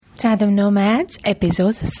Tandem Nomads,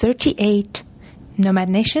 episode 38. Nomad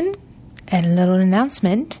Nation, a little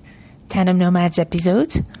announcement. Tandem Nomads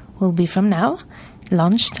episodes will be from now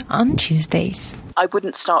launched on Tuesdays. I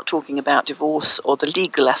wouldn't start talking about divorce or the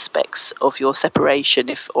legal aspects of your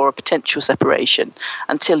separation or a potential separation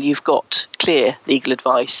until you've got clear legal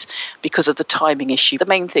advice because of the timing issue. The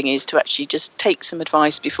main thing is to actually just take some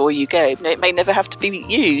advice before you go. It may never have to be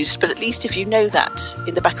used, but at least if you know that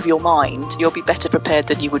in the back of your mind, you'll be better prepared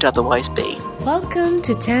than you would otherwise be. Welcome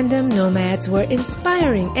to Tandem Nomads, where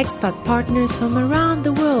inspiring expat partners from around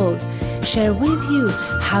the world share with you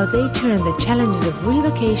how they turn the challenges of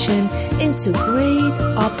relocation into great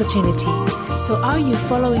opportunities. So are you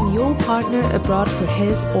following your partner abroad for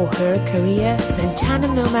his or her career? Then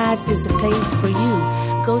Tandem Nomads is the place for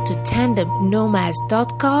you. Go to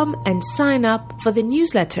tandemnomads.com and sign up for the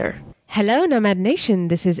newsletter. Hello, Nomad Nation.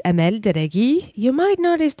 This is Amel Deregi. You might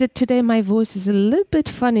notice that today my voice is a little bit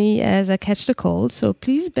funny as I catch the cold, so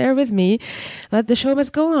please bear with me, but the show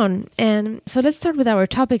must go on. And so let's start with our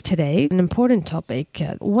topic today, an important topic.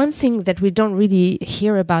 One thing that we don't really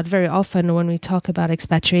hear about very often when we talk about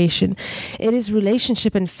expatriation, it is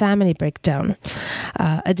relationship and family breakdown.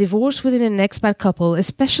 A divorce within an expat couple,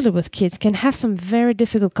 especially with kids, can have some very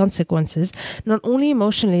difficult consequences, not only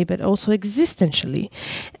emotionally, but also existentially.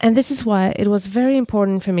 And this is why it was very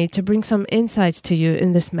important for me to bring some insights to you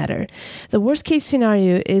in this matter. The worst case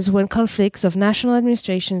scenario is when conflicts of national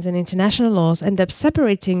administrations and international laws end up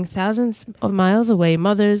separating thousands of miles away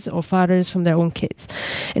mothers or fathers from their own kids.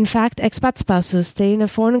 In fact, expat spouses staying in a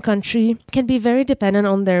foreign country can be very dependent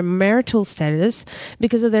on their marital status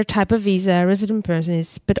because of their type of visa, resident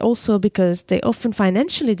permits, but also because they often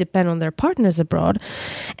financially depend on their partners abroad,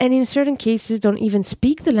 and in certain cases don't even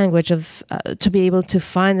speak the language of to be able to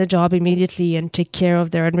find a job immediately and take care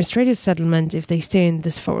of their administrative settlement if they stay in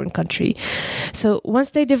this foreign country. So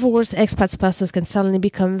once they divorce, expat spouses can suddenly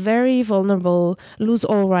become very vulnerable, lose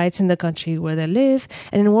all rights in the country where they live,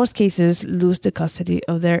 and in worst cases, lose the custody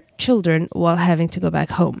of their children while having to go back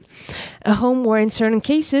home. A home where in certain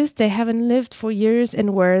cases they haven't lived for years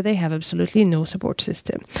and where they have absolutely no support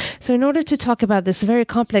system. So in order to talk about this very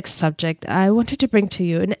complex subject, I wanted to bring to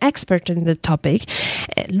you an expert in the topic,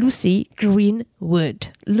 Lucy Greenwood.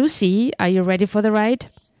 Lucy, are you ready for the ride?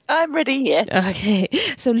 I'm ready, yes. Okay.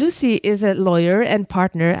 So Lucy is a lawyer and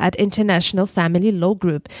partner at International Family Law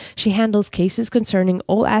Group. She handles cases concerning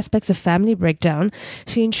all aspects of family breakdown.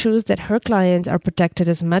 She ensures that her clients are protected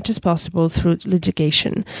as much as possible through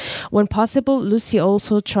litigation. When possible, Lucy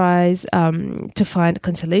also tries to find a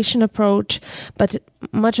conciliation approach, but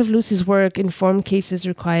much of Lucy's work in formed cases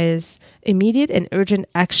requires immediate and urgent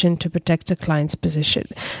action to protect the client's position.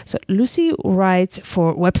 So Lucy writes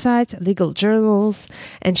for websites, legal journals,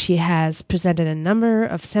 and she has presented a number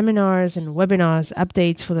of seminars and webinars,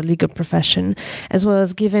 updates for the legal profession, as well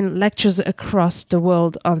as given lectures across the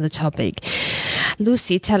world on the topic.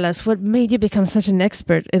 Lucy, tell us, what made you become such an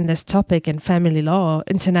expert in this topic in family law,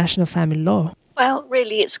 international family law? Well,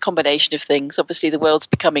 really, it's a combination of things. Obviously, the world's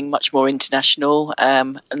becoming much more international,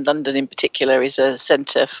 and London in particular is a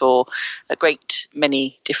centre for a great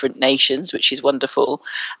many different nations, which is wonderful.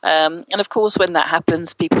 And of course, when that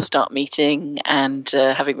happens, people start meeting and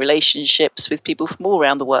having relationships with people from all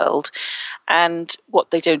around the world. And what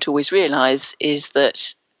they don't always realise is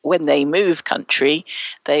that when they move country,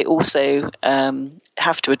 they also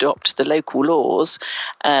have to adopt the local laws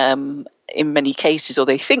in many cases, or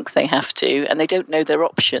they think they have to, and they don't know their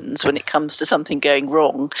options when it comes to something going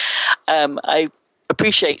wrong. I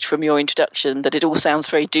appreciate from your introduction that it all sounds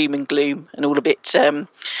very doom and gloom and all a bit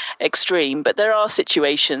extreme, but there are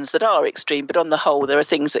situations that are extreme, but on the whole there are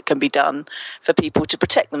things that can be done for people to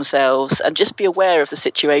protect themselves and just be aware of the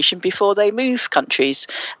situation before they move countries.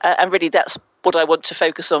 And really that's what I want to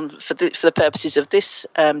focus on for the purposes of this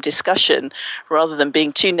discussion, rather than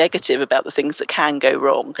being too negative about the things that can go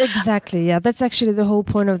wrong. Exactly, yeah. That's actually the whole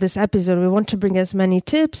point of this episode. We want to bring as many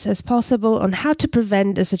tips as possible on how to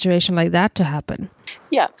prevent a situation like that to happen.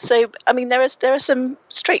 Yeah, so I mean, there are some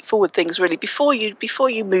straightforward things really. Before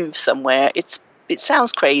you move somewhere, it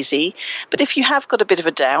sounds crazy, but if you have got a bit of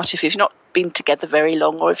a doubt, if you've not been together very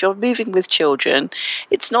long, or if you're moving with children,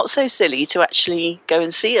 it's not so silly to actually go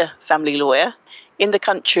and see a family lawyer in the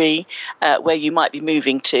country where you might be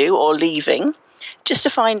moving to or leaving, just to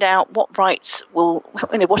find out what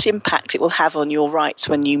what impact it will have on your rights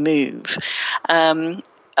when you move.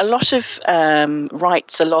 A lot of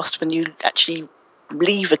rights are lost when you actually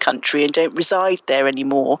leave a country and don't reside there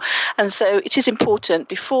anymore. And so it is important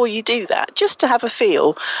before you do that just to have a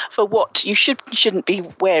feel for what you shouldn't be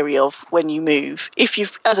wary of when you move. If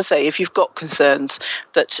you've got concerns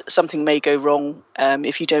that something may go wrong,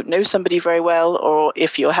 if you don't know somebody very well, or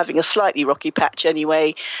if you're having a slightly rocky patch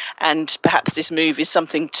anyway, and perhaps this move is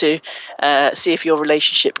something to see if your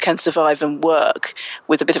relationship can survive and work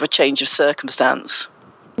with a bit of a change of circumstance.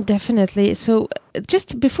 Definitely. So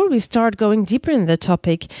just before we start going deeper in the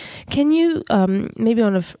topic, can you maybe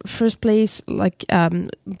on a first place,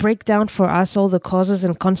 break down for us all the causes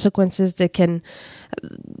and consequences that can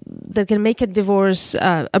make a divorce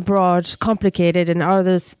abroad complicated, and are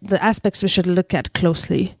the aspects we should look at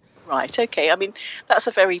closely? Right, okay. I mean, that's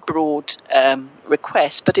a very broad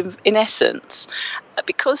request, but in essence,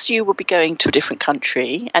 because you will be going to a different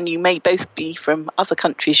country and you may both be from other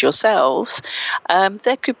countries yourselves,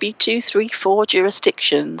 there could be 2, 3, 4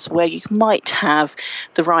 jurisdictions where you might have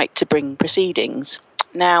the right to bring proceedings.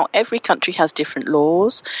 Now, every country has different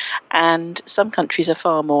laws, and some countries are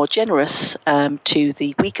far more generous to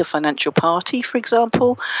the weaker financial party, for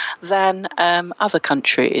example, than other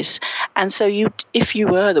countries. And so if you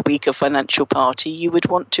were the weaker financial party, you would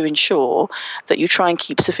want to ensure that you try and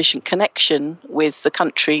keep sufficient connection with the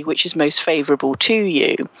country which is most favourable to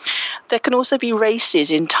you. There can also be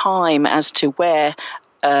races in time as to where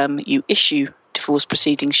you issue divorce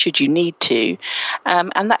proceedings should you need to,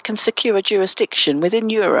 and that can secure a jurisdiction within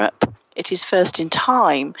Europe. It is first in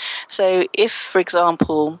time. So if, for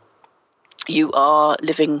example, you are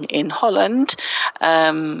living in Holland,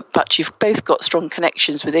 but you've both got strong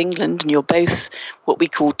connections with England and you're both what we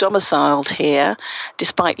call domiciled here,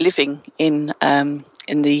 despite living in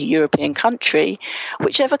the European country,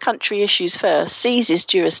 whichever country issues first seizes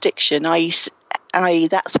jurisdiction, i.e.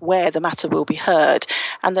 that's where the matter will be heard,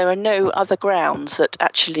 and there are no other grounds that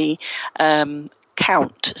actually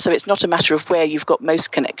count. So it's not a matter of where you've got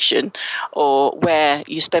most connection or where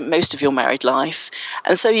you spent most of your married life,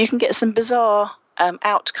 and so you can get some bizarre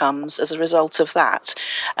outcomes as a result of that.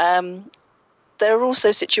 There are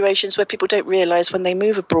also situations where people don't realise when they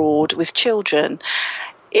move abroad with children,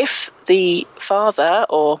 if the father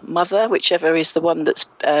or mother, whichever is the one that's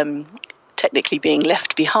technically being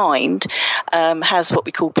left behind, has what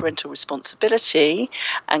we call parental responsibility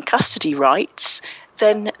and custody rights,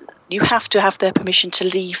 then you have to have their permission to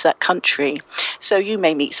leave that country. So you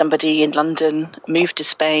may meet somebody in London, move to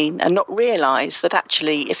Spain, and not realise that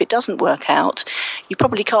actually, if it doesn't work out, you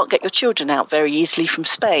probably can't get your children out very easily from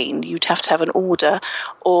Spain. You'd have to have an order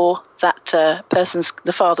or that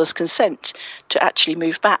the father's consent to actually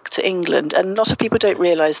move back to England. And a lot of people don't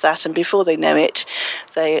realise that, and before they know it,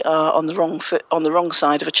 they are on the wrong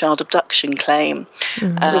side of a child abduction claim,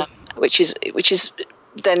 which is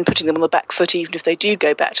then putting them on the back foot even if they do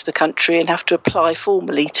go back to the country and have to apply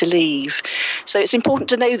formally to leave. So it's important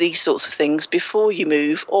to know these sorts of things before you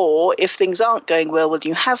move, or if things aren't going well when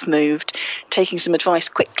you have moved, taking some advice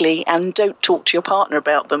quickly, and don't talk to your partner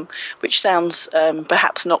about them, which sounds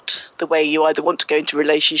perhaps not the way you either want to go into a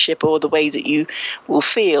relationship or the way that you will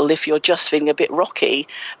feel if you're just feeling a bit rocky.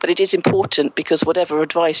 But it is important because whatever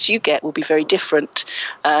advice you get will be very different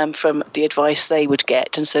from the advice they would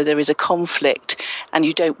get, and so there is a conflict, and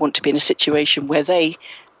you don't want to be in a situation where they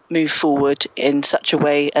move forward in such a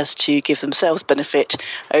way as to give themselves benefit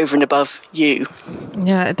over and above you.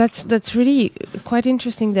 Yeah, that's really quite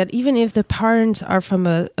interesting that even if the parents are from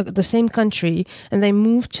the same country and they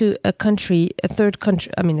move to a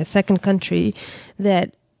second country,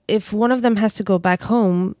 that if one of them has to go back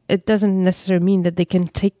home, it doesn't necessarily mean that they can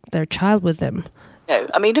take their child with them. No,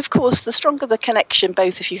 I mean, of course, the stronger the connection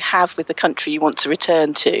both of you have with the country you want to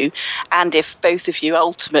return to, and if both of you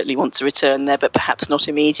ultimately want to return there, but perhaps not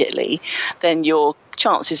immediately, then your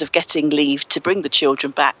chances of getting leave to bring the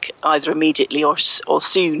children back either immediately or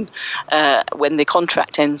soon when the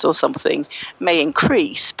contract ends or something may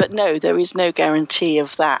increase. But no, there is no guarantee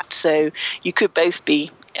of that. So you could both be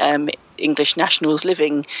English nationals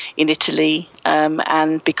living in Italy,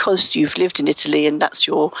 and because you've lived in Italy and that's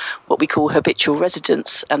your what we call habitual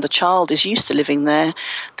residence, and the child is used to living there,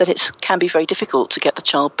 that it can be very difficult to get the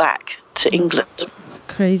child back to England. It's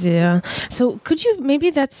crazy, yeah. So could you maybe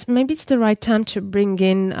it's the right time to bring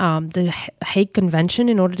in the Hague Convention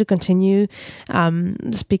in order to continue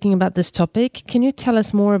speaking about this topic. Can you tell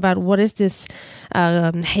us more about what is this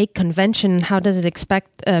Hague Convention? How does it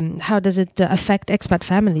affect expat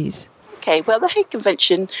families? Okay, well, the Hague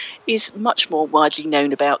Convention is much more widely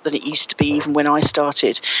known about than it used to be even when I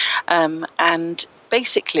started. And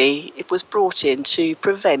basically it was brought in to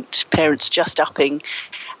prevent parents just upping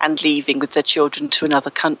and leaving with their children to another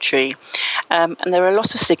country. And there are a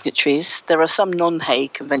lot of signatories. There are some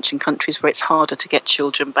non-Hague Convention countries where it's harder to get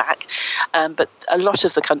children back, but a lot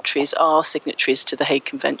of the countries are signatories to the Hague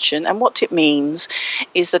Convention. And what it means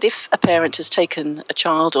is that if a parent has taken a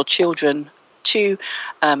child or children to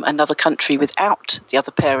another country without the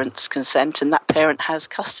other parent's consent, and that parent has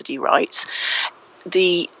custody rights,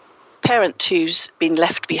 the parent who's been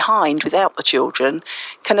left behind without the children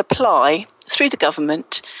can apply through the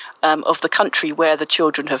government of the country where the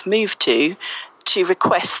children have moved to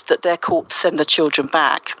request that their courts send the children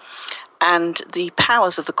back. And the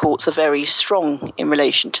powers of the courts are very strong in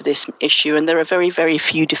relation to this issue, and there are very, very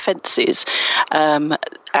few defences.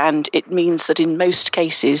 And it means that in most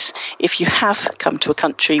cases, if you have come to a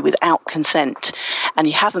country without consent and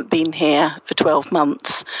you haven't been here for 12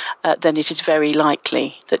 months, then it is very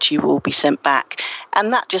likely that you will be sent back.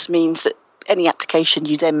 And that just means that any application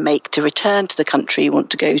you then make to return to the country you want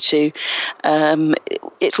to go to,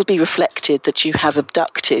 it will be reflected that you have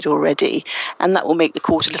abducted already, and that will make the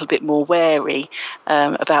court a little bit more wary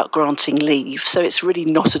about granting leave. So it's really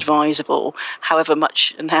not advisable, however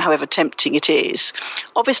much and however tempting it is.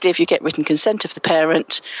 Obviously, if you get written consent of the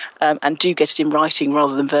parent and do get it in writing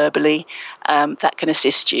rather than verbally, that can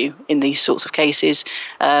assist you in these sorts of cases.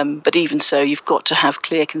 But even so, you've got to have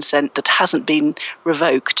clear consent that hasn't been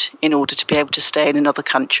revoked in order to be able to stay in another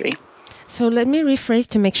country. So let me rephrase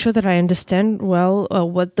to make sure that I understand well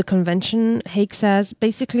what the Convention Hague says.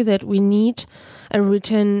 Basically that we need a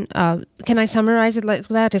written, can I summarize it like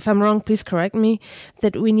that? If I'm wrong, please correct me.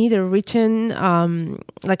 That we need a written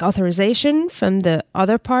authorization from the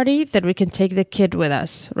other party that we can take the kid with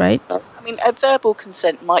us, right? I mean, a verbal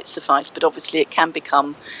consent might suffice, but obviously it can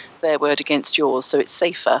become their word against yours, so it's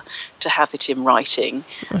safer to have it in writing.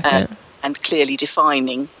 Okay. And clearly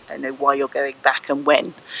defining why you're going back and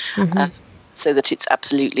when, so that it's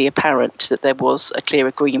absolutely apparent that there was a clear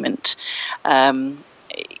agreement. Some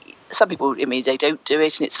people, they don't do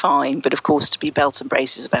it and it's fine, but of course to be belt and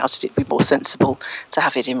braces about it, it'd be more sensible to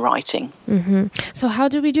have it in writing. Mm-hmm. So how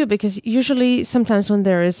do we do it? Because usually sometimes when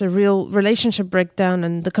there is a real relationship breakdown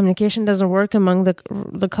and the communication doesn't work among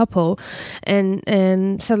the couple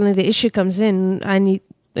and suddenly the issue comes in,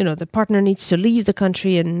 the partner needs to leave the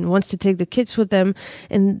country and wants to take the kids with them,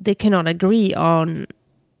 and they cannot agree on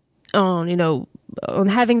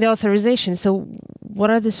having the authorization. So what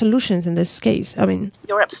are the solutions in this case? I mean,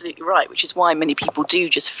 you're absolutely right, which is why many people do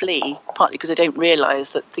just flee, partly because they don't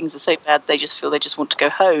realise that things are so bad they just feel they just want to go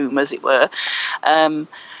home, as it were.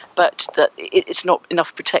 But that it's not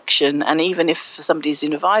enough protection. And even if somebody's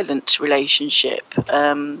in a violent relationship,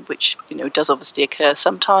 which does obviously occur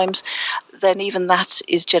sometimes, then even that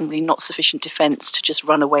is generally not sufficient defence to just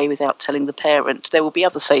run away without telling the parent. There will be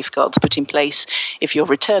other safeguards put in place if you're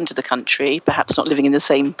returned to the country, perhaps not living in the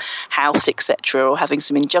same house, etc., or having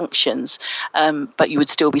some injunctions, but you would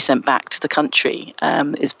still be sent back to the country.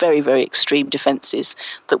 It's very, very extreme defences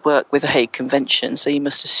that work with the Hague Convention, so you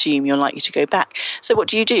must assume you're likely to go back. So what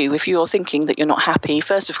do you do if you're thinking that you're not happy?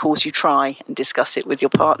 First, of course, you try and discuss it with your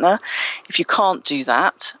partner. If you can't do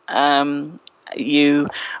that, you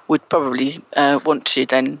would probably want to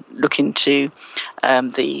then look into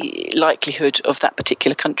the likelihood of that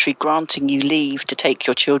particular country granting you leave to take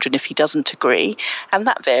your children if he doesn't agree. And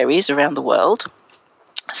that varies around the world.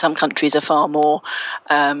 Some countries are far more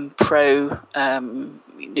pro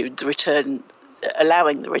the return,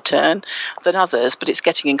 allowing the return, than others, but it's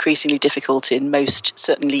getting increasingly difficult in most,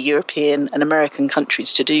 certainly European and American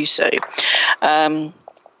countries to do so, or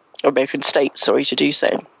American states, to do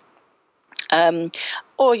so.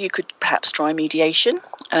 Or you could perhaps try mediation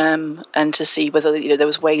and to see whether there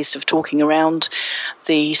was ways of talking around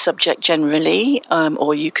the subject generally,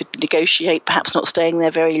 or you could negotiate perhaps not staying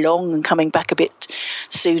there very long and coming back a bit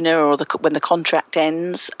sooner, or when the contract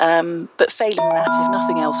ends. But failing that, if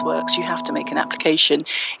nothing else works, you have to make an application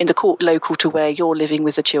in the court local to where you're living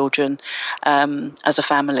with the children as a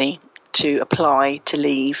family, to apply to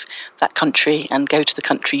leave that country and go to the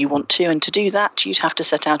country you want to. And to do that, you'd have to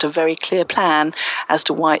set out a very clear plan as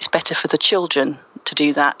to why it's better for the children to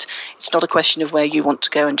do that. It's not a question of where you want to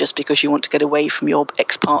go and just because you want to get away from your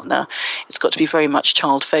ex-partner. It's got to be very much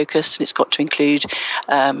child-focused, and it's got to include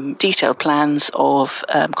detailed plans of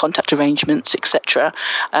contact arrangements, etc.,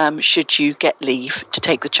 should you get leave to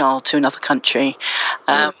take the child to another country.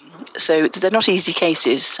 So they're not easy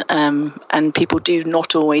cases, and people do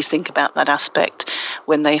not always think about that aspect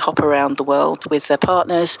when they hop around the world with their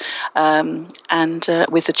partners and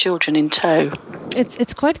with the children in tow.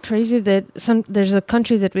 It's quite crazy that there's a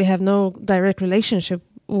country that we have no direct relationship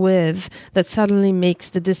with that suddenly makes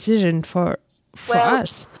the decision for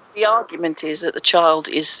us? The argument is that the child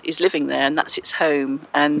is living there and that's its home.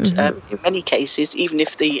 And in many cases, even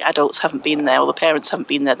if the adults haven't been there or the parents haven't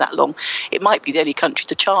been there that long, it might be the only country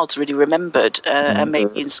the child's really remembered and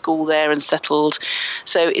maybe in school there and settled.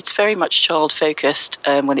 So it's very much child-focused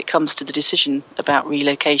when it comes to the decision about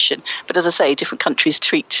relocation. But as I say, different countries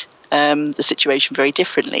treat the situation very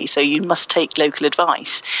differently. So you must take local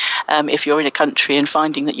advice if you're in a country and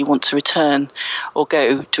finding that you want to return or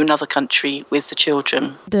go to another country with the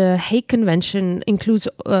children. The Hague Convention includes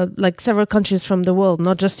several countries from the world,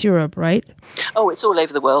 not just Europe, right? Oh, it's all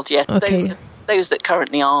over the world, yeah. Okay. Those that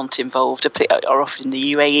currently aren't involved are often in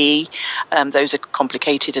the UAE. Those are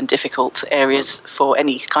complicated and difficult areas for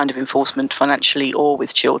any kind of enforcement financially or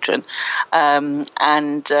with children.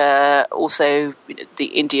 And also the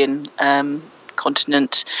Indian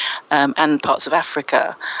continent and parts of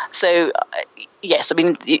Africa. So, yes, I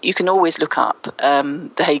mean, you can always look up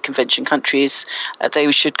the Hague Convention countries.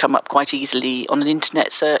 Those should come up quite easily on an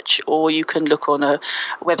internet search, or you can look on a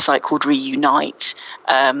website called Reunite.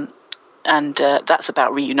 And that's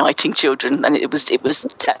about reuniting children, and it was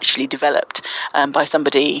actually developed by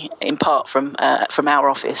somebody in part from our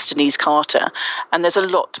office, Denise Carter. And there's a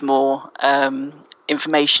lot more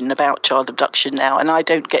information about child abduction now, and I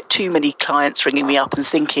don't get too many clients ringing me up and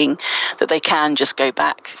thinking that they can just go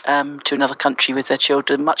back to another country with their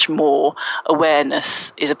children. Much more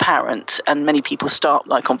awareness is apparent, and many people start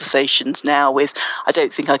like conversations now with, I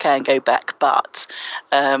don't think I can go back, but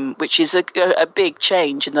which is a big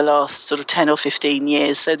change in the last sort of 10 or 15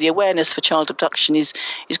 years. So the awareness for child abduction is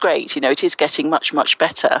great. You know, it is getting much, much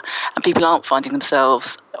better, and people aren't finding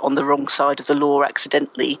themselves on the wrong side of the law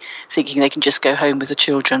accidentally, thinking they can just go home with the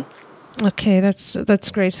children. Okay,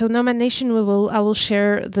 that's great. So Nomad Nation, I will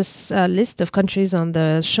share this list of countries on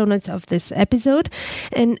the show notes of this episode.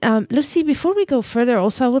 And Lucy, before we go further,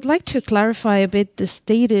 also I would like to clarify a bit the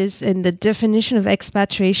status and the definition of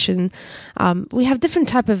expatriation. We have different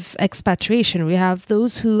type of expatriation. We have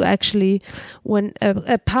those who actually, when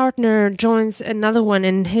a partner joins another one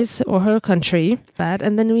in his or her country,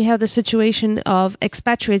 and then we have the situation of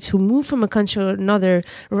expatriates who move from a country or another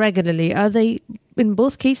regularly. Are they in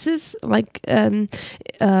both cases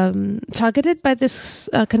targeted by this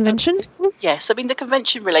convention? Yes, I mean the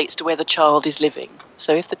convention relates to where the child is living.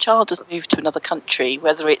 So if the child has moved to another country,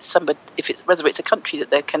 whether it's a country that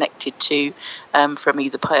they're connected to from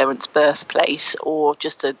either parents' birthplace or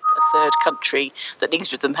just a third country that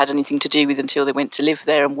neither of them had anything to do with until they went to live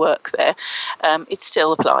there and work there, it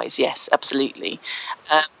still applies. Yes, absolutely.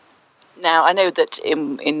 Now, I know that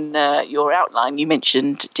in your outline you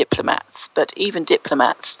mentioned diplomats, but even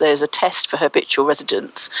diplomats, there's a test for habitual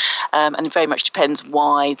residence, and it very much depends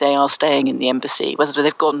why they are staying in the embassy, whether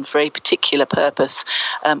they've gone for a particular purpose,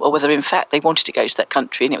 or whether in fact they wanted to go to that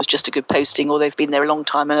country and it was just a good posting, or they've been there a long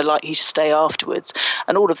time and are likely to stay afterwards.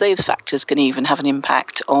 And all of those factors can even have an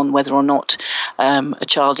impact on whether or not a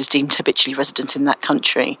child is deemed habitually resident in that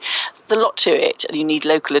country. There's a lot to it, and you need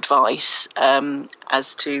local advice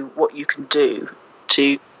as to what you can do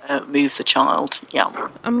to move the child. Yeah,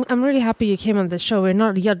 I'm really happy you came on the show. We're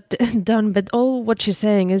not yet done, but all what you're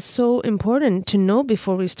saying is so important to know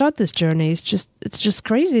before we start this journey. It's just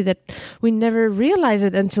crazy that we never realize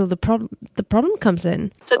it until the problem comes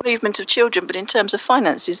in. So the movement of children, but in terms of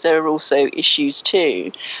finances, there are also issues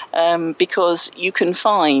too, because you can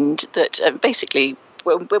find that basically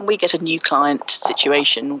when we get a new client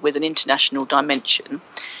situation with an international dimension,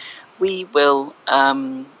 we will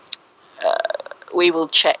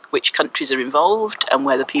check which countries are involved and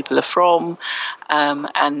where the people are from,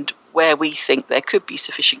 and where we think there could be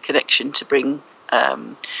sufficient connection to bring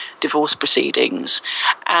divorce proceedings.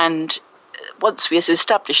 And once we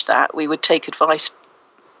establish that, we would take advice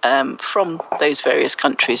from those various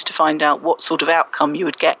countries to find out what sort of outcome you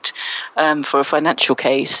would get for a financial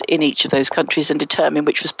case in each of those countries and determine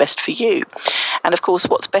which was best for you. And of course,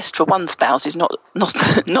 what's best for one spouse is not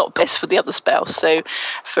best for the other spouse. So,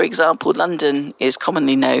 for example, London is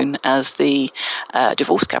commonly known as the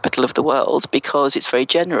divorce capital of the world because it's very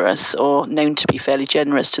generous, or known to be fairly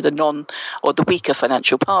generous to the weaker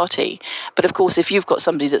financial party. But of course, if you've got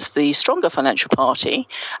somebody that's the stronger financial party,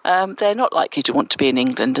 they're not likely to want to be in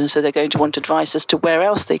England, and so they're going to want advice as to where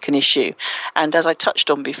else they can issue. And as I touched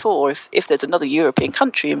on before, if there's another European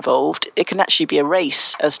country involved, it can actually be a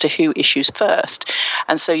race as to who issues first. first.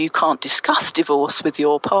 And so you can't discuss divorce with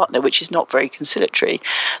your partner, which is not very conciliatory.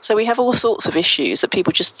 So we have all sorts of issues that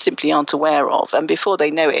people just simply aren't aware of. And before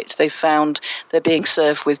they know it, they've found they're being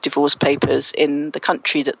served with divorce papers in the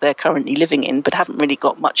country that they're currently living in, but haven't really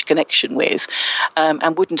got much connection with,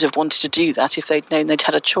 and wouldn't have wanted to do that if they'd known they'd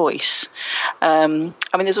had a choice.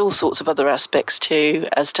 There's all sorts of other aspects too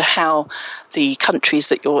as to how the countries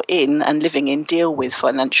that you're in and living in deal with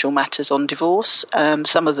financial matters on divorce.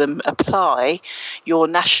 Some of them apply your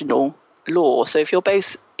national law. So if you're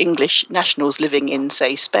both English nationals living in,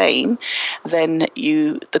 say, Spain, then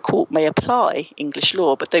the court may apply English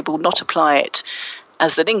law, but they will not apply it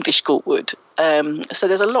as an English court would. So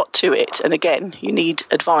there's a lot to it. And again, you need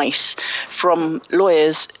advice from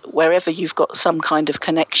lawyers wherever you've got some kind of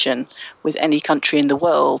connection with any country in the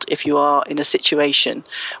world if you are in a situation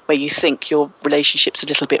where you think your relationship's a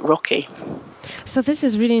little bit rocky. So this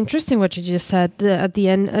is really interesting what you just said at the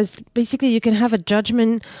end. As basically, you can have a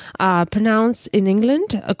judgment pronounced in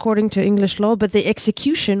England according to English law, but the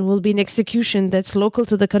execution will be an execution that's local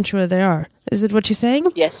to the country where they are. Is it what you're saying?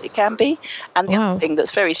 Yes, it can be. And the other thing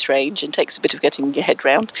that's very strange and takes a bit of getting your head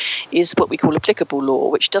round is what we call applicable law,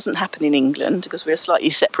 which doesn't happen in England because we're slightly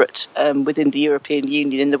separate within the European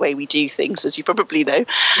Union in the way we do things, as you probably know.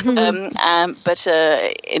 But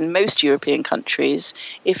in most European countries,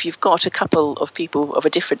 if you've got a couple of people of a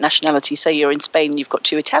different nationality, say you're in Spain, you've got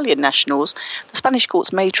two Italian nationals, the Spanish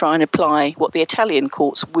courts may try and apply what the Italian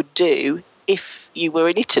courts would do if you were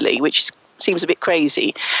in Italy, which seems a bit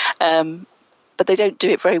crazy. But they don't do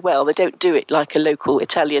it very well. They don't do it like a local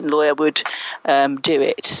Italian lawyer would do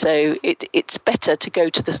it. So it's better to go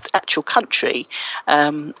to the actual country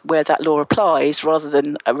where that law applies rather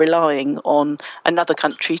than relying on another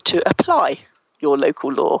country to apply your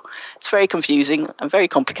local law. It's very confusing and very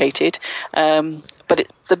complicated. But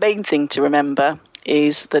the main thing to remember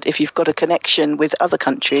is that if you've got a connection with other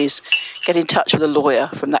countries, get in touch with a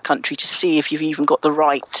lawyer from that country to see if you've even got the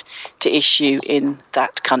right to issue in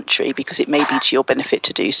that country, because it may be to your benefit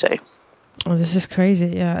to do so. Oh, this is crazy,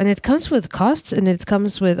 yeah. And it comes with costs and it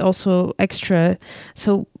comes with also extra.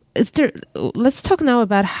 So let's talk now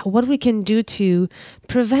about what we can do to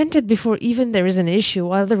prevent it before even there is an issue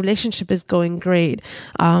while the relationship is going great.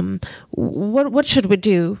 What should we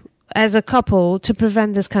do as a couple to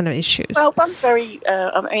prevent this kind of issues? Well,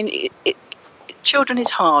 children is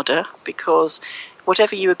harder because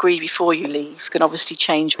whatever you agree before you leave can obviously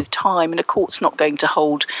change with time, and a court's not going to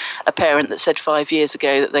hold a parent that said 5 years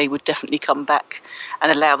ago that they would definitely come back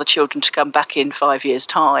and allow the children to come back in 5 years'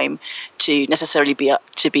 time to necessarily be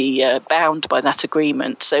bound by that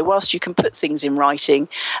agreement. So whilst you can put things in writing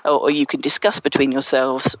or you can discuss between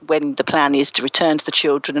yourselves when the plan is to return to the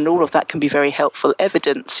children, and all of that can be very helpful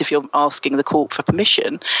evidence if you're asking the court for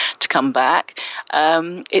permission to come back,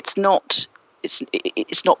 it's not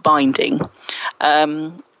binding.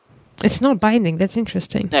 It's not binding. That's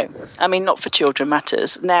interesting. No, not for children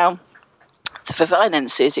matters. Now, for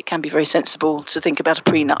finances, it can be very sensible to think about a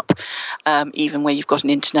prenup, even where you've got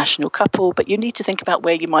an international couple, but you need to think about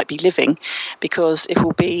where you might be living, because it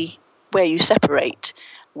will be where you separate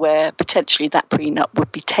where potentially that prenup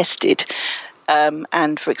would be tested.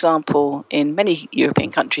 And for example, in many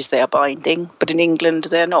European countries, they are binding, but in England,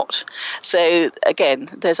 they're not. So again,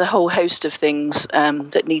 there's a whole host of things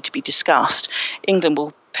that need to be discussed. England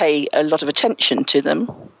will pay a lot of attention to them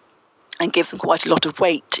and give them quite a lot of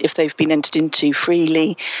weight if they've been entered into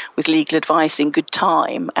freely with legal advice in good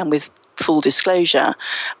time and with full disclosure,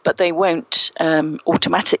 but they won't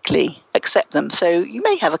automatically accept them. So you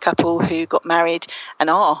may have a couple who got married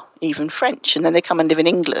and are even French, and then they come and live in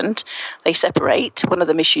England. They separate. One of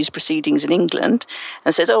them issues proceedings in England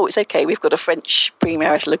and says, oh, it's okay, we've got a French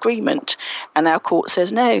premarital agreement. And our court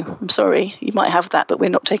says, no, I'm sorry, you might have that, but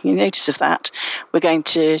we're not taking any notice of that. We're going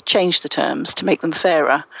to change the terms to make them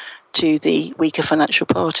fairer to the weaker financial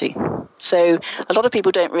party. So a lot of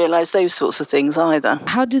people don't realise those sorts of things either.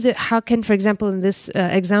 How can, for example, in this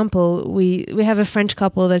example, we have a French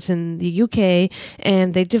couple that's in the UK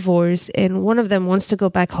and they divorce, and one of them wants to go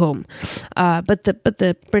back home, but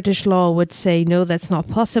the British law would say no, that's not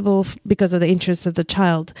possible because of the interests of the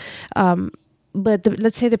child. But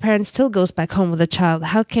let's say the parent still goes back home with the child.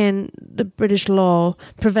 How can the British law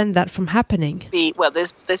prevent that from happening? Well,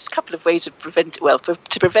 there's a couple of ways of prevent it. Well,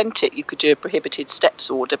 to prevent it, you could do a prohibited steps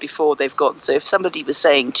order before they've gone. So if somebody was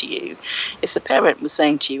saying to you, if the parent was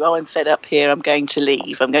saying to you, oh, I'm fed up here, I'm going to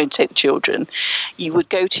leave, I'm going to take the children, you would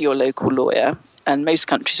go to your local lawyer, and most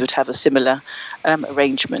countries would have a similar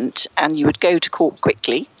arrangement, and you would go to court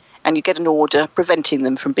quickly and you get an order preventing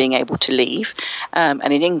them from being able to leave. And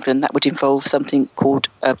in England, that would involve something called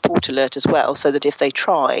a port alert as well, so that if they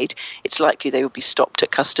tried, it's likely they would be stopped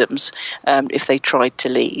at customs if they tried to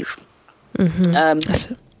leave.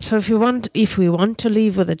 So if we want to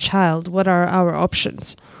leave with a child, what are our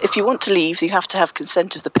options? If you want to leave, you have to have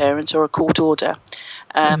consent of the parent or a court order.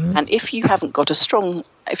 And if you haven't got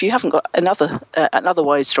an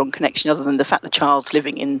otherwise strong connection other than the fact the child's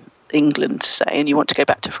living in England, say, and you want to go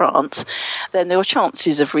back to France, then your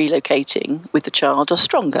chances of relocating with the child are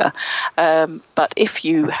stronger. But if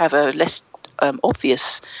you have a less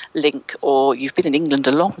obvious link, or you've been in England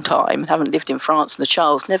a long time and haven't lived in France, and the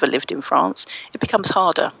child's never lived in France, it becomes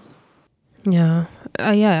harder. Yeah,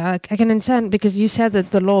 I can understand, because you said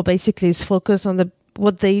that the law basically is focused on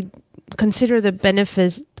what they consider the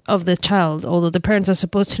benefits of the child, although the parents are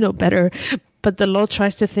supposed to know better. But the law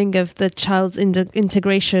tries to think of the child's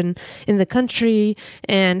integration in the country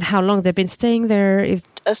and how long they've been staying there.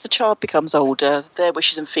 As the child becomes older, their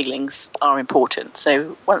wishes and feelings are important.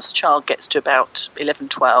 So once the child gets to about 11,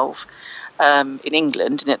 12 in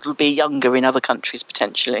England, and it will be younger in other countries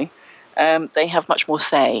potentially, they have much more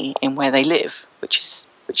say in where they live, which is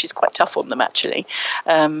quite tough on them, actually.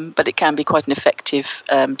 But it can be quite an effective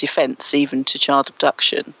defence even to child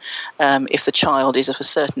abduction. If the child is of a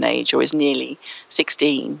certain age or is nearly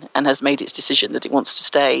 16 and has made its decision that it wants to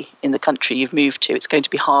stay in the country you've moved to, it's going to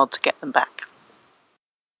be hard to get them back.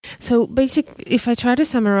 So basically, if I try to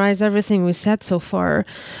summarize everything we said so far,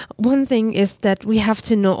 one thing is that we have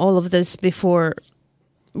to know all of this before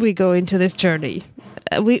we go into this journey.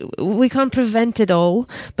 We can't prevent it all,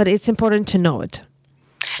 but it's important to know it.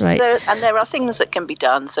 Right. And there are things that can be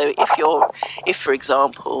done. So if for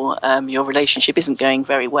example, your relationship isn't going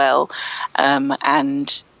very well,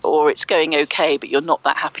 or it's going okay, but you're not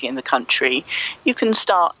that happy in the country, you can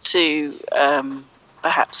start to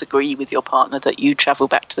perhaps agree with your partner that you travel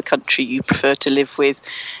back to the country you prefer to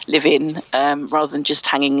live in, rather than just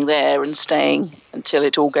hanging there and staying until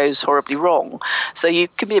it all goes horribly wrong. So you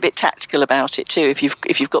can be a bit tactical about it too, if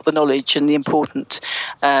you've got the knowledge and the important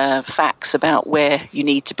facts about where you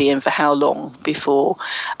need to be and for how long before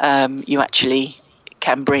you actually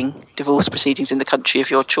can bring divorce proceedings in the country of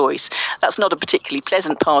your choice. That's not a particularly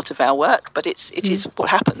pleasant part of our work, but it is what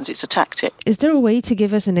happens. It's a tactic. Is there a way to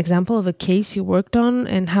give us an example of a case you worked on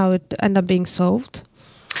and how it ended up being solved?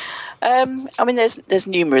 There's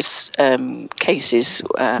numerous cases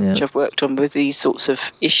which I've worked on with these sorts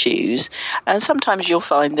of issues, and sometimes you'll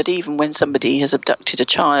find that even when somebody has abducted a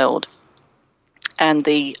child and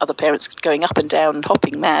the other parents going up and down and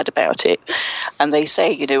hopping mad about it, and they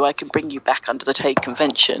say, I can bring you back under the Hague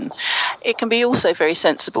Convention, it can be also very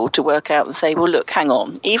sensible to work out and say, well, look, hang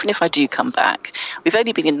on, even if I do come back, we've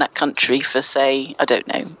only been in that country for, say,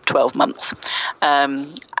 12 months,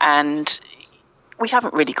 and we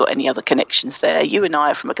haven't really got any other connections there. You and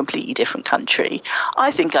I are from a completely different country.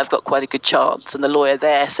 I think I've got quite a good chance, and the lawyer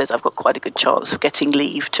there says I've got quite a good chance of getting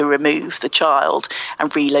leave to remove the child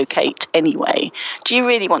and relocate anyway. Do you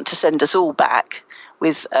really want to send us all back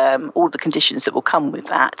with all the conditions that will come with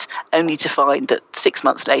that, only to find that 6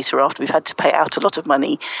 months later, after we've had to pay out a lot of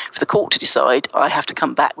money for the court to decide, I have to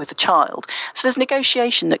come back with the child? So there's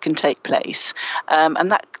negotiation that can take place,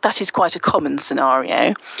 and that is quite a common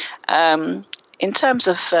scenario. In terms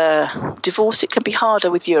of divorce, it can be harder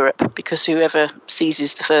with Europe, because whoever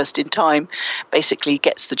seizes the first in time basically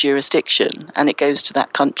gets the jurisdiction and it goes to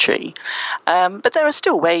that country. But there are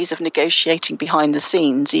still ways of negotiating behind the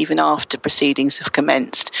scenes, even after proceedings have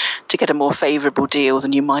commenced, to get a more favourable deal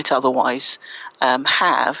than you might otherwise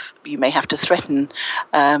have. You may have to threaten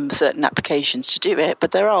certain applications to do it,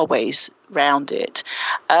 but there are ways round it.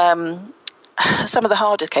 Some of the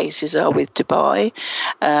harder cases are with Dubai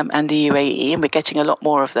and the UAE, and we're getting a lot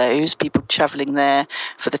more of those, people travelling there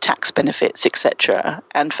for the tax benefits, etc.,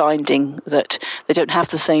 and finding that they don't have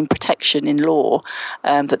the same protection in law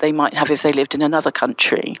that they might have if they lived in another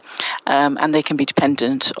country, and they can be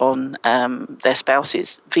dependent on their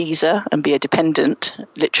spouse's visa and be a dependent,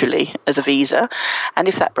 literally, as a visa. And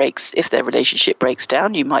if their relationship breaks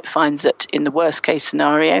down, you might find that in the worst case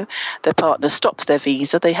scenario, their partner stops their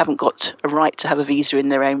visa, they haven't got a right to have a visa in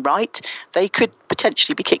their own right. They could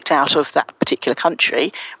potentially be kicked out of that particular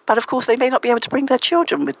country, but of course they may not be able to bring their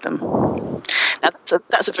children with them.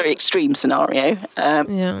 That's a very extreme scenario.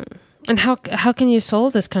 And how can you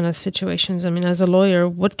solve this kind of situations? I mean, as a lawyer,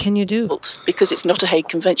 what can you do? Because it's not a Hague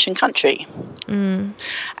Convention country.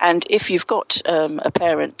 And if you've got a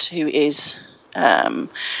parent who is from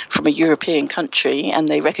a European country and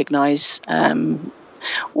they recognise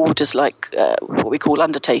orders like what we call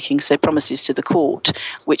undertakings, so promises to the court,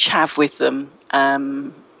 which have with them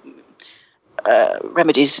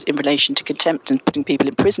remedies in relation to contempt and putting people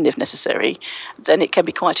in prison if necessary, then it can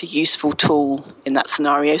be quite a useful tool in that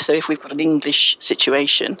scenario. So if we've got an English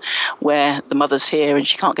situation where the mother's here and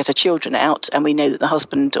she can't get her children out, and we know that the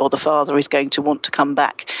husband or the father is going to want to come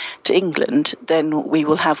back to England, then we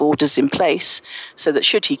will have orders in place so that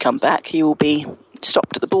should he come back, he will be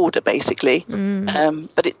stopped at the border, basically.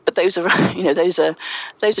 But those are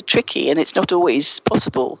those are tricky, and it's not always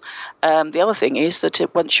possible. The other thing is that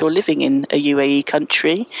once you're living in a UAE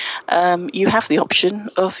country, you have the option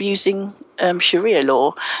of using Sharia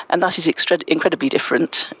law, and that is incredibly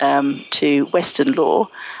different to Western law,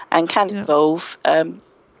 and can involve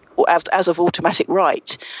as of automatic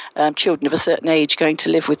right, children of a certain age going to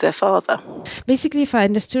live with their father. Basically, if I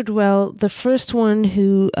understood well, the first one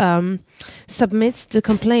who submits the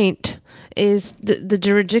complaint is the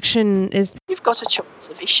jurisdiction is. You've got a choice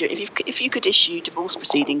of issue. If you could issue divorce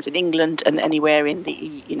proceedings in England and anywhere in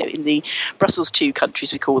the Brussels II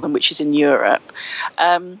countries we call them, which is in Europe.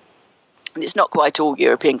 And it's not quite all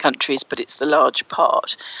European countries, but it's the large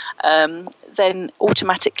part. Then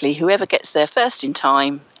automatically, whoever gets there first in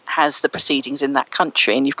time has the proceedings in that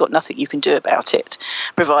country, and you've got nothing you can do about it,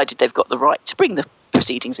 provided they've got the right to bring the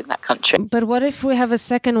proceedings in that country. But what if we have a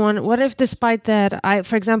second one? What if, despite that,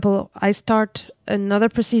 for example, I start another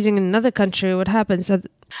proceeding in another country? What happens?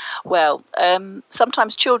 Well,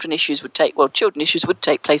 sometimes children issues would take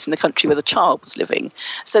place in the country where the child was living.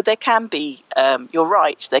 So there can be, you're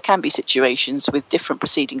right, there can be situations with different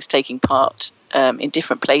proceedings taking part in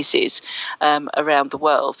different places around the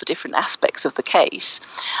world for different aspects of the case.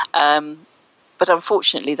 But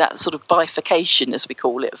unfortunately, that sort of bifurcation, as we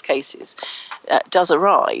call it, of cases does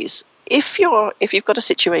arise. If you've got a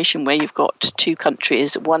situation where you've got two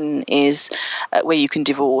countries, one is where you can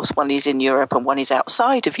divorce, one is in Europe and one is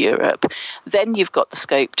outside of Europe, then you've got the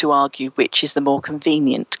scope to argue which is the more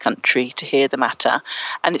convenient country to hear the matter.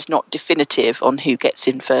 And it's not definitive on who gets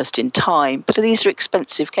in first in time. But these are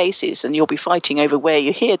expensive cases, and you'll be fighting over where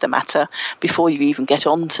you hear the matter before you even get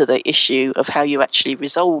onto the issue of how you actually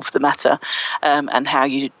resolve the matter and how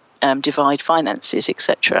you divide finances,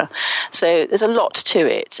 etc. So there's a lot to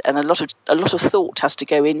it, and a lot of thought has to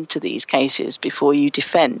go into these cases before you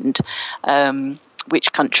defend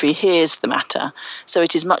which country hears the matter. So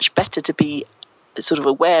it is much better to be sort of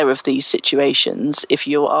aware of these situations if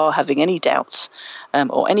you are having any doubts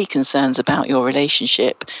or any concerns about your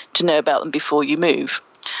relationship, to know about them before you move.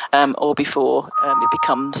 Or before it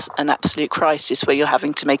becomes an absolute crisis where you're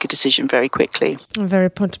having to make a decision very quickly.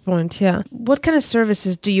 Very point, yeah. What kind of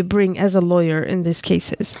services do you bring as a lawyer in these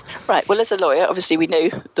cases? Right, well, as a lawyer, obviously we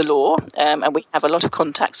know the law, and we have a lot of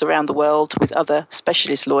contacts around the world with other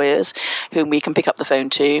specialist lawyers whom we can pick up the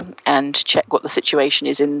phone to and check what the situation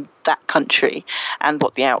is in that country and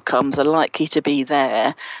what the outcomes are likely to be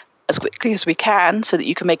there as quickly as we can, so that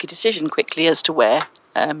you can make a decision quickly as to where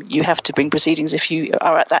you have to bring proceedings if you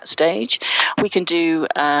are at that stage. We can do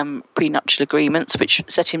prenuptial agreements, which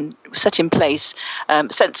set in place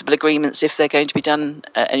sensible agreements if they're going to be done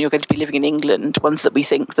and you're going to be living in England, ones that we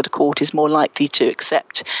think that a court is more likely to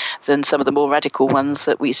accept than some of the more radical ones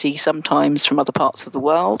that we see sometimes from other parts of the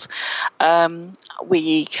world.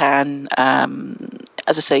 We can,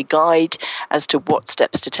 as I say, guide as to what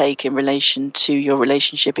steps to take in relation to your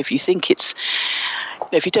relationship if you think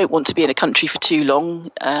if you don't want to be in a country for too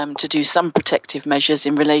long, to do some protective measures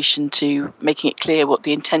in relation to making it clear what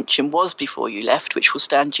the intention was before you left, which will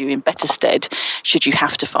stand you in better stead should you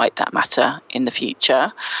have to fight that matter in the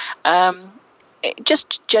future.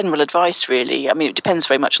 Just general advice, really. I mean, it depends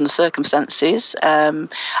very much on the circumstances.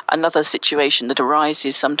 Another situation that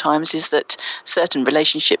arises sometimes is that certain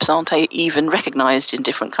relationships aren't even recognised in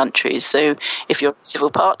different countries. So if you're a civil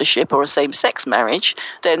partnership or a same-sex marriage,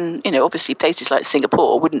 then, obviously places like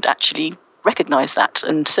Singapore wouldn't actually recognise that,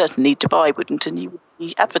 and certainly Dubai wouldn't, and you would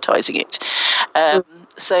be advertising it.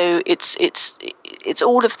 So it's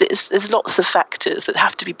all of this. There's lots of factors that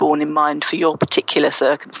have to be borne in mind for your particular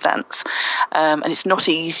circumstance, and it's not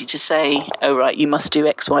easy to say, oh right, you must do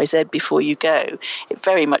X, Y, Z before you go. It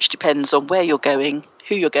very much depends on where you're going,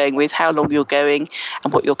 who you're going with, how long you're going,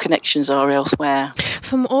 and what your connections are elsewhere.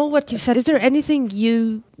 From all what you said, is there anything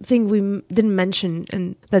you think we didn't mention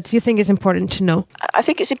and that you think is important to know? I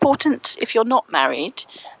think it's important, if you're not married,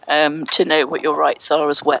 to know what your rights are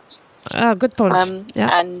as well. Good point.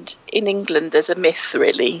 And in England, there's a myth,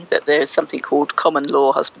 really, that there is something called common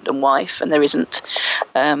law husband and wife, and there isn't.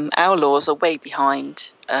 Our laws are way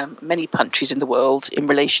behind many countries in the world in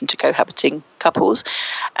relation to cohabiting couples,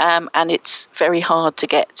 and it's very hard to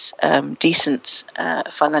get decent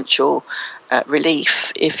financial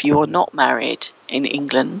relief if you're not married in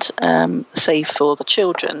England, save for the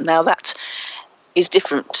children. Now, that is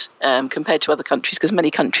different compared to other countries, because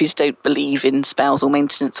many countries don't believe in spousal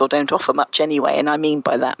maintenance or don't offer much anyway. And I mean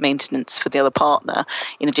by that maintenance for the other partner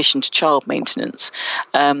in addition to child maintenance.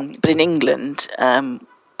 But in England,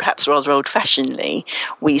 perhaps rather old-fashionedly,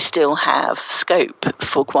 we still have scope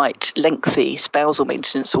for quite lengthy spousal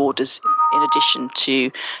maintenance orders in addition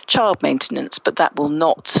to child maintenance, but that will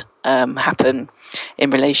not happen in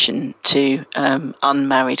relation to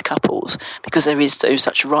unmarried couples, because there is no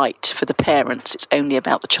such right for the parents. It's only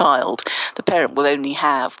about the child. The parent will only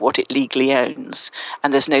have what it legally owns,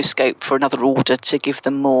 and there's no scope for another order to give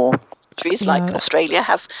them more. Countries like Australia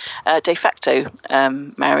have de facto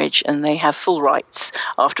marriage, and they have full rights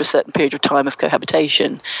after a certain period of time of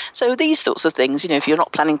cohabitation. So these sorts of things, if you're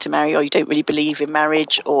not planning to marry, or you don't really believe in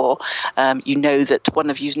marriage, or you know that one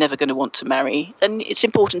of you is never going to want to marry, then it's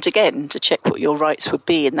important again to check what your rights would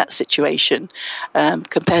be in that situation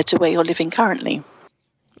compared to where you're living currently.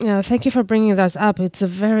 Yeah, thank you for bringing that up. It's a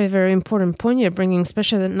very, very important point you're bringing,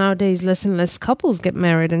 especially that nowadays less and less couples get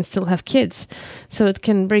married and still have kids. So it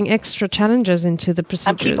can bring extra challenges into the procedures.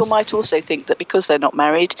 And people might also think that because they're not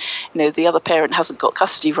married, the other parent hasn't got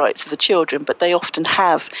custody rights of the children, but they often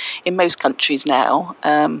have in most countries now.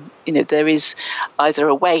 There is either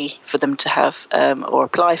a way for them to have or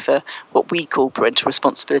apply for what we call parental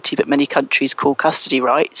responsibility, but many countries call custody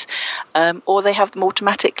rights, or they have them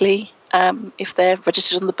automatically if they're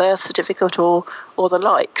registered on the birth certificate or the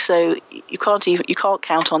like. So you can't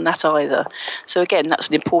count on that either. So again, that's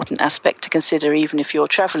an important aspect to consider. Even if you're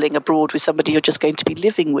travelling abroad with somebody you're just going to be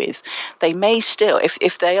living with, they may still,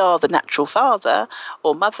 if they are the natural father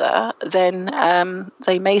or mother, then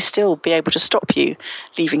they may still be able to stop you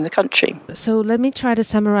leaving the country. So let me try to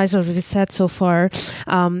summarize what we've said so far.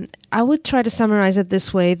 I would try to summarize it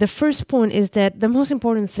this way. The first point is that the most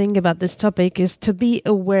important thing about this topic is to be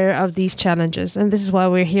aware of these challenges. And this is why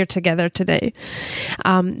we're here together today.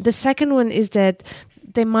 The second one is that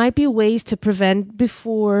there might be ways to prevent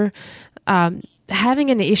before having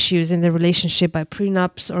any issues in the relationship by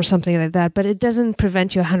prenups or something like that, but it doesn't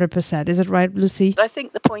prevent you 100%. Is it right, Lucy? I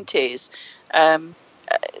think the point is,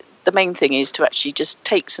 the main thing is to actually just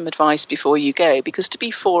take some advice before you go, because to be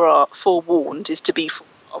forewarned is to be forearmed.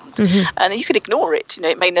 Mm-hmm. And you can ignore it.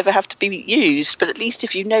 It may never have to be used, but at least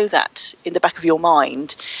if you know that in the back of your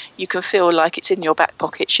mind, you can feel like it's in your back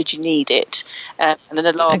pocket should you need it. And an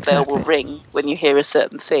alarm bell will ring when you hear a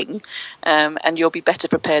certain thing, and you'll be better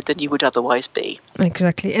prepared than you would otherwise be.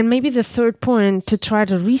 Exactly. And maybe the third point, to try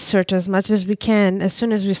to research as much as we can as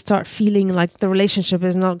soon as we start feeling like the relationship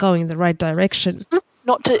is not going in the right direction.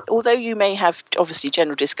 Although you may have obviously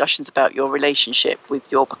general discussions about your relationship with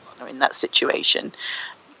your partner in that situation,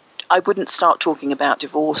 I wouldn't start talking about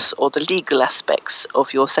divorce or the legal aspects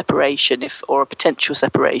of your separation or a potential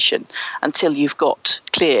separation until you've got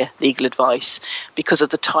clear legal advice because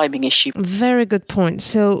of the timing issue. Very good point.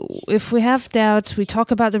 So if we have doubts, we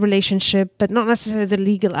talk about the relationship, but not necessarily the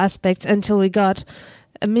legal aspects until we got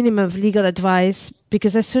a minimum of legal advice,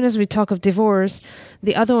 because as soon as we talk of divorce,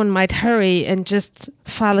 the other one might hurry and just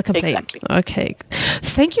file a complaint. Exactly. Okay.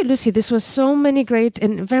 Thank you, Lucy. This was so many great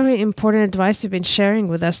and very important advice you've been sharing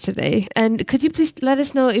with us today. And could you please let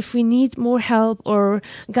us know if we need more help or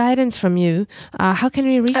guidance from you? How can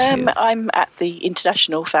we reach you? I'm at the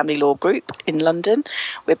International Family Law Group in London.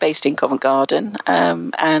 We're based in Covent Garden.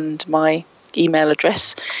 And my email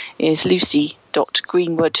address is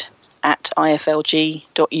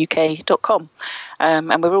lucy.greenwood@iflg.uk.com.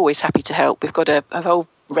 And we're always happy to help. We've got a whole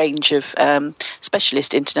range of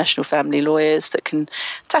specialist international family lawyers that can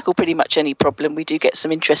tackle pretty much any problem. We do get some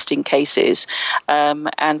interesting cases,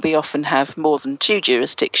 and we often have more than 2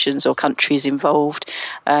 jurisdictions or countries involved,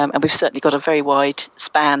 and we've certainly got a very wide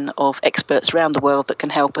span of experts around the world that can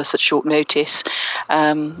help us at short notice,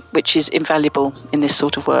 which is invaluable in this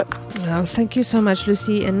sort of work. Well, thank you so much,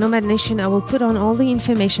 Lucy. And Nomad Nation, I will put on all the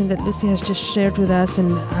information that Lucy has just shared with us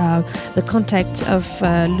and the contacts of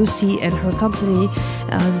Lucy and her company.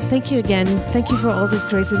 Thank you again. Thank you for all these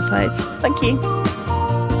great insights. Thank you.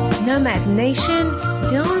 Nomad Nation,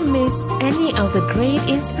 don't miss any of the great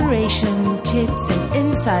inspiration, tips, and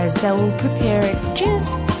insights that will prepare it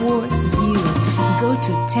just for you. Go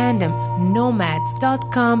to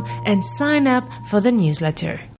tandemnomads.com and sign up for the newsletter.